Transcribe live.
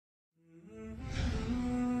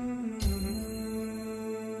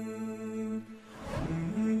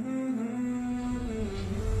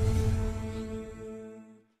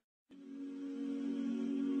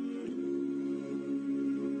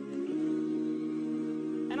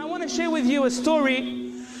And I want to share with you a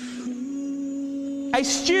story. A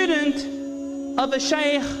student of a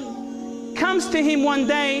shaykh comes to him one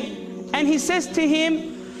day and he says to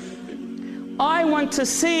him, I want to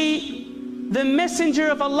see the Messenger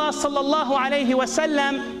of Allah sallallahu alayhi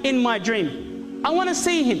wasallam in my dream. I want to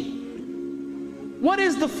see him. What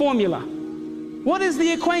is the formula? What is the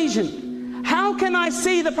equation? How can I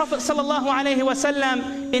see the Prophet sallallahu alayhi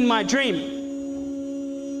wasallam in my dream?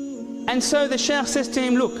 And so the shaykh says to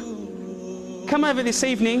him, look, come over this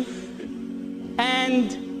evening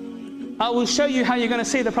and I will show you how you're going to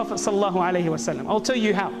see the Prophet sallallahu alayhi wasallam. I'll tell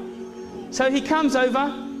you how. So he comes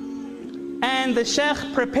over and the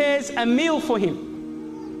shaykh prepares a meal for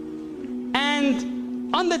him.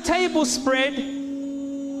 And on the table spread,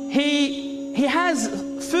 he has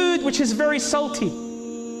food which is very salty.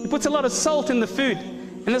 He puts a lot of salt in the food,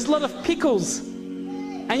 and there's a lot of pickles.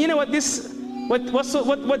 And you know what this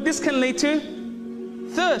can lead to?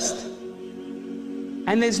 Thirst.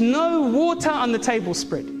 And there's no water on the table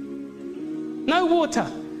spread. No water.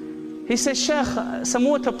 He says, Shaykh, some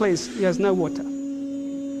water please. He has no water.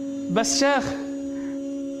 Bas Shaykh,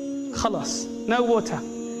 khalas, no water.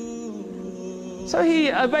 So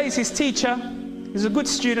he obeys his teacher. He's a good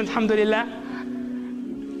student, alhamdulillah.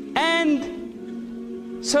 And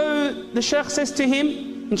so the Shaykh says to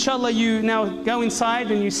him, inshallah, you now go inside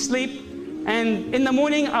and you sleep. And in the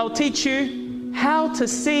morning, I'll teach you how to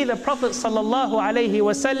see the Prophet sallallahu alaihi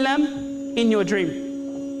wasallam in your dream.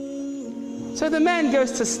 So the man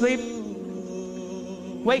goes to sleep,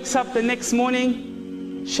 wakes up the next morning.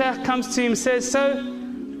 Shaykh comes to him and says, so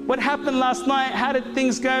what happened last night? How did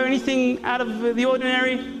things go? Anything out of the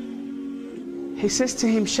ordinary? He says to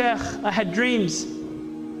him, Shaykh, I had dreams.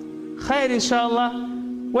 Khair inshallah.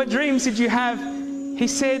 What dreams did you have? He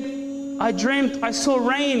said, I dreamt I saw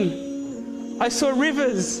rain, I saw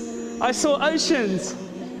rivers, I saw oceans.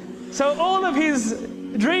 So all of his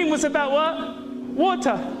dream was about what?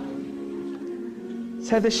 Water.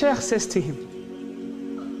 So the Shaykh says to him,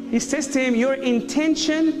 your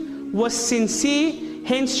intention was sincere,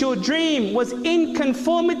 hence your dream was in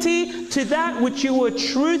conformity to that which you were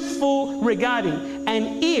truthful regarding.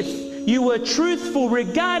 And if you were truthful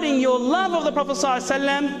regarding your love of the Prophet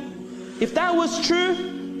ﷺ, if that was true,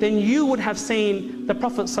 then you would have seen the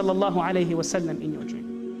Prophet ﷺ in your dream.